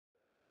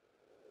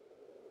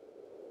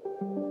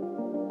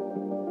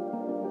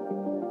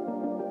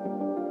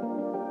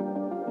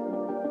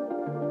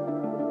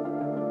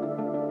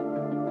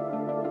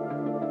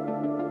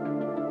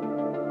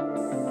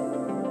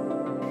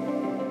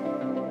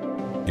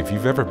If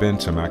you've ever been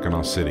to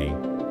Mackinac City,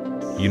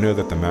 you know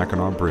that the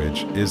Mackinac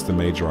Bridge is the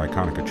major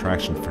iconic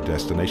attraction for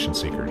destination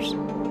seekers.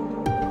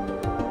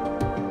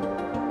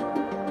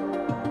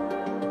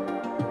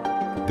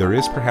 There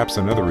is perhaps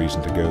another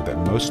reason to go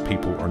that most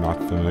people are not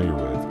familiar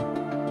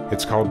with.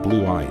 It's called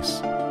blue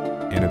ice,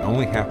 and it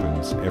only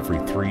happens every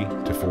 3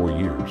 to 4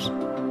 years.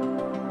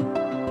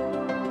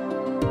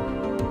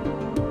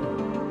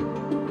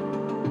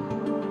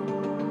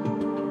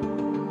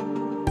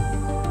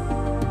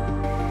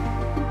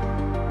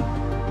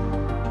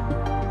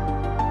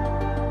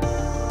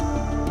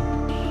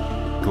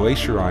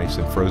 Glacier ice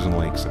and frozen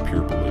lakes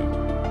appear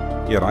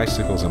blue, yet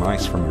icicles and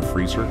ice from your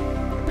freezer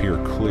appear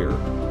clear.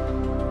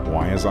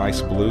 Why is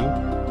ice blue?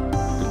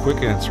 The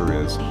quick answer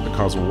is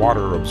because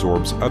water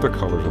absorbs other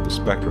colors of the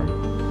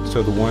spectrum,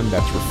 so the one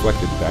that's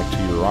reflected back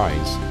to your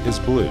eyes is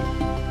blue.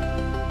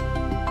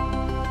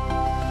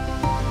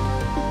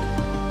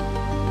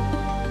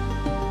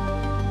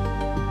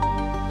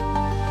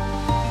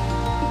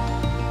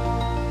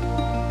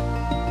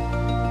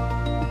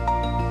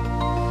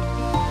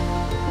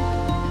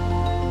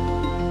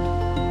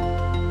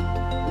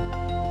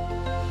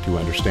 To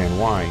understand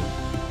why,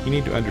 you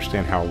need to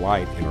understand how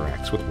light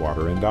interacts with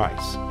water and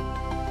ice.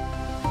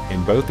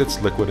 In both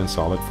its liquid and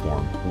solid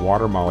form,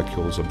 water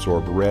molecules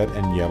absorb red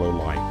and yellow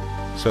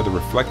light, so the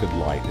reflected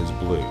light is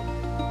blue.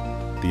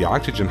 The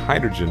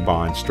oxygen-hydrogen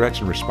bonds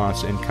stretch in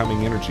response to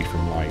incoming energy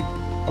from light,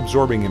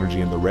 absorbing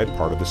energy in the red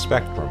part of the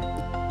spectrum.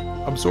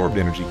 Absorbed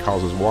energy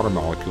causes water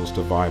molecules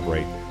to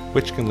vibrate,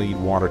 which can lead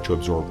water to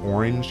absorb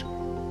orange,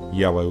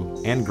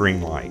 yellow, and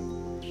green light.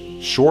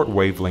 Short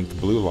wavelength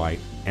blue light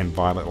and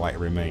violet light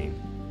remain.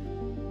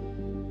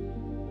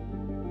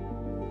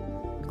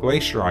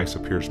 Glacier ice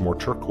appears more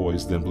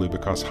turquoise than blue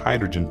because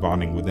hydrogen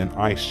bonding within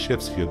ice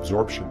shifts the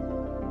absorption,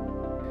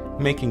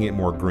 making it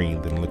more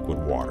green than liquid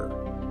water.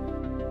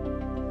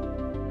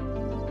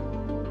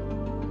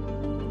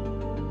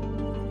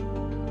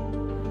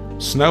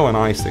 Snow and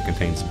ice that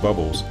contains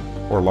bubbles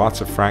or lots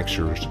of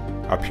fractures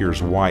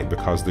appears white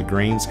because the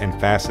grains and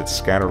facets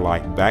scatter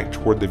light back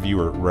toward the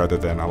viewer rather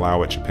than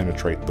allow it to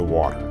penetrate the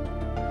water.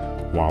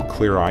 While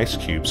clear ice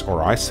cubes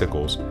or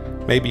icicles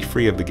may be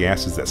free of the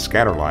gases that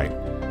scatter light,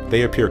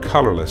 they appear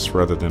colorless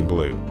rather than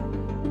blue.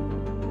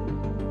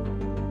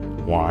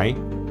 Why?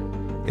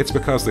 It's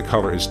because the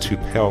color is too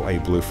pale a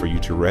blue for you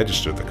to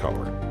register the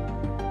color.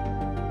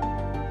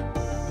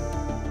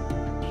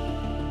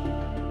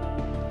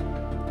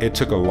 It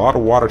took a lot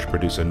of water to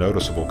produce a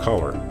noticeable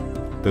color.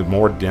 The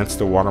more dense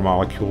the water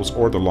molecules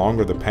or the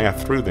longer the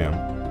path through them,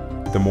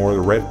 the more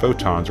the red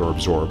photons are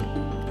absorbed,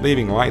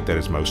 leaving light that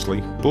is mostly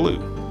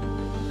blue.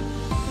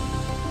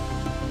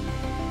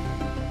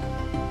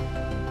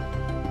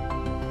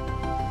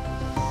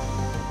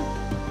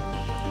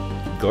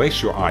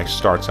 Glacial ice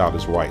starts out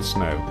as white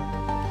snow,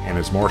 and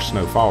as more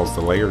snow falls,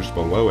 the layers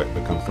below it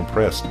become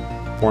compressed,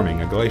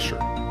 forming a glacier.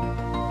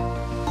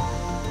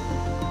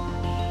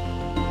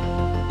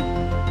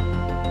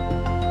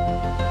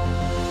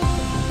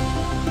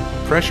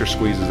 Pressure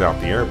squeezes out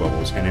the air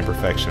bubbles and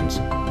imperfections,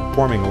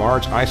 forming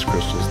large ice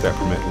crystals that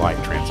permit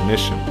light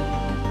transmission.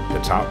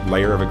 The top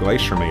layer of a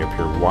glacier may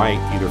appear white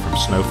either from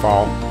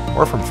snowfall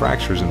or from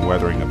fractures and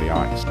weathering of the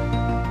ice.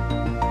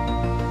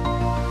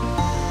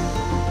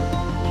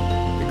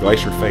 The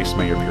glacier face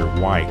may appear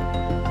white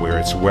where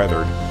it's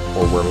weathered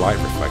or where light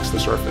reflects the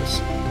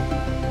surface.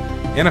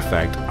 In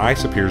effect,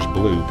 ice appears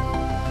blue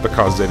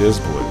because it is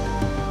blue.